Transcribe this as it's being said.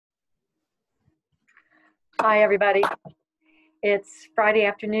Hi, everybody. It's Friday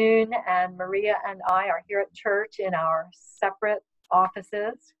afternoon, and Maria and I are here at church in our separate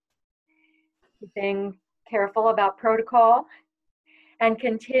offices, being careful about protocol and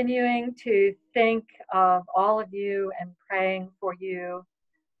continuing to think of all of you and praying for you,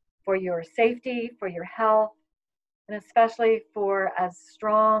 for your safety, for your health, and especially for as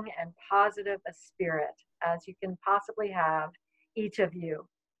strong and positive a spirit as you can possibly have, each of you,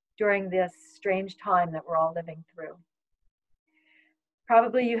 during this strange time that we're all living through.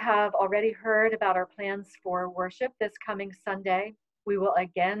 Probably you have already heard about our plans for worship this coming Sunday. We will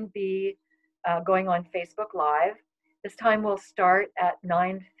again be going on Facebook Live. This time we'll start at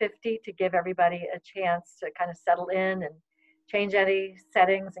 9:50 to give everybody a chance to kind of settle in and change any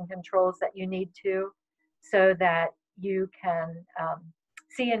settings and controls that you need to, so that you can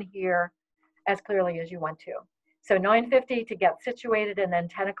see and hear as clearly as you want to. So 9:50 to get situated, and then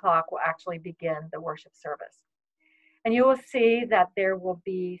 10 o'clock will actually begin the worship service. And you will see that there will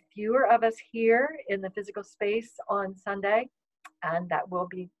be fewer of us here in the physical space on Sunday, and that we'll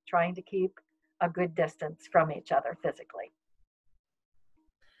be trying to keep a good distance from each other physically.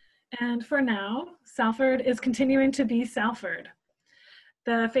 And for now, Salford is continuing to be Salford.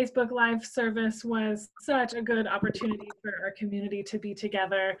 The Facebook Live service was such a good opportunity for our community to be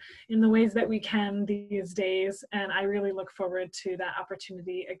together in the ways that we can these days, and I really look forward to that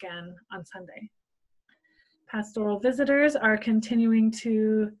opportunity again on Sunday. Pastoral visitors are continuing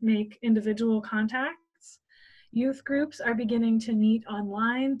to make individual contacts. Youth groups are beginning to meet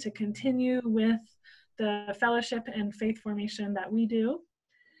online to continue with the fellowship and faith formation that we do.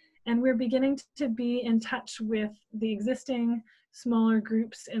 And we're beginning to be in touch with the existing smaller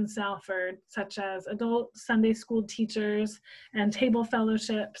groups in Salford, such as adult Sunday school teachers and table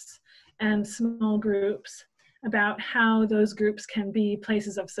fellowships and small groups, about how those groups can be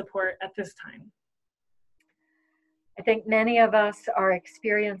places of support at this time. I think many of us are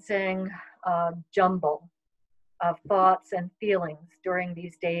experiencing a jumble of thoughts and feelings during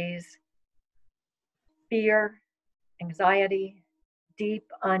these days. Fear, anxiety, deep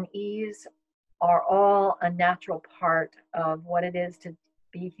unease are all a natural part of what it is to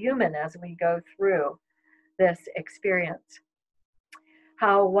be human as we go through this experience.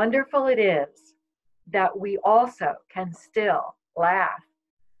 How wonderful it is that we also can still laugh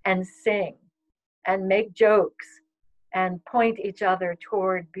and sing and make jokes and point each other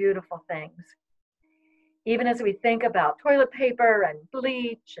toward beautiful things. Even as we think about toilet paper and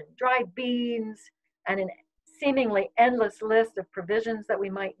bleach and dried beans and an seemingly endless list of provisions that we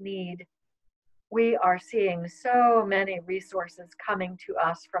might need, we are seeing so many resources coming to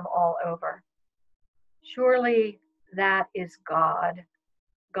us from all over. Surely that is God,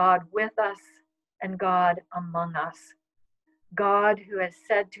 God with us and God among us. God who has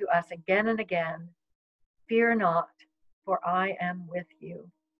said to us again and again, "Fear not, for I am with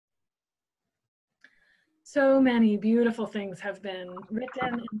you." So many beautiful things have been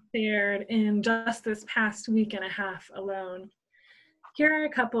written and shared in just this past week and a half alone. Here are a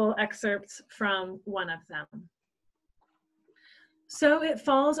couple excerpts from one of them. So it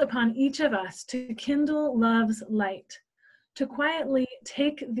falls upon each of us to kindle love's light, to quietly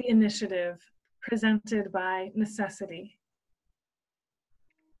take the initiative presented by necessity.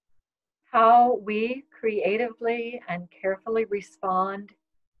 How we creatively and carefully respond,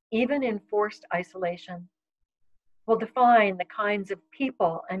 even in forced isolation, will define the kinds of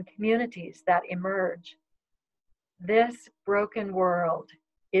people and communities that emerge. This broken world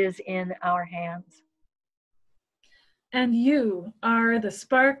is in our hands. And you are the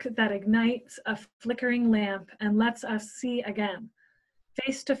spark that ignites a flickering lamp and lets us see again,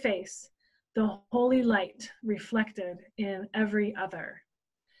 face to face, the holy light reflected in every other.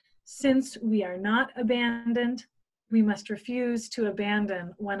 Since we are not abandoned, we must refuse to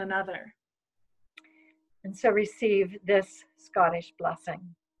abandon one another. And so receive this Scottish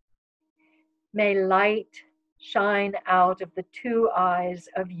blessing. May light shine out of the two eyes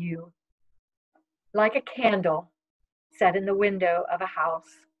of you, like a candle set in the window of a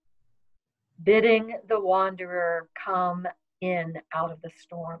house, bidding the wanderer come in out of the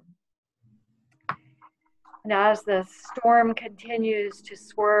storm. And as the storm continues to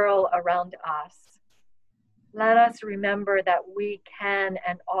swirl around us, let us remember that we can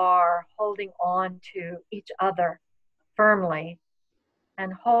and are holding on to each other firmly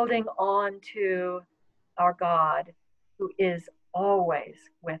and holding on to our God, who is always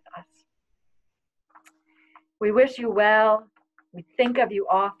with us. We wish you well. We think of you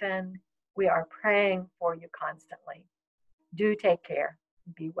often. We are praying for you constantly. Do take care.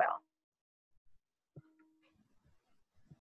 Be well.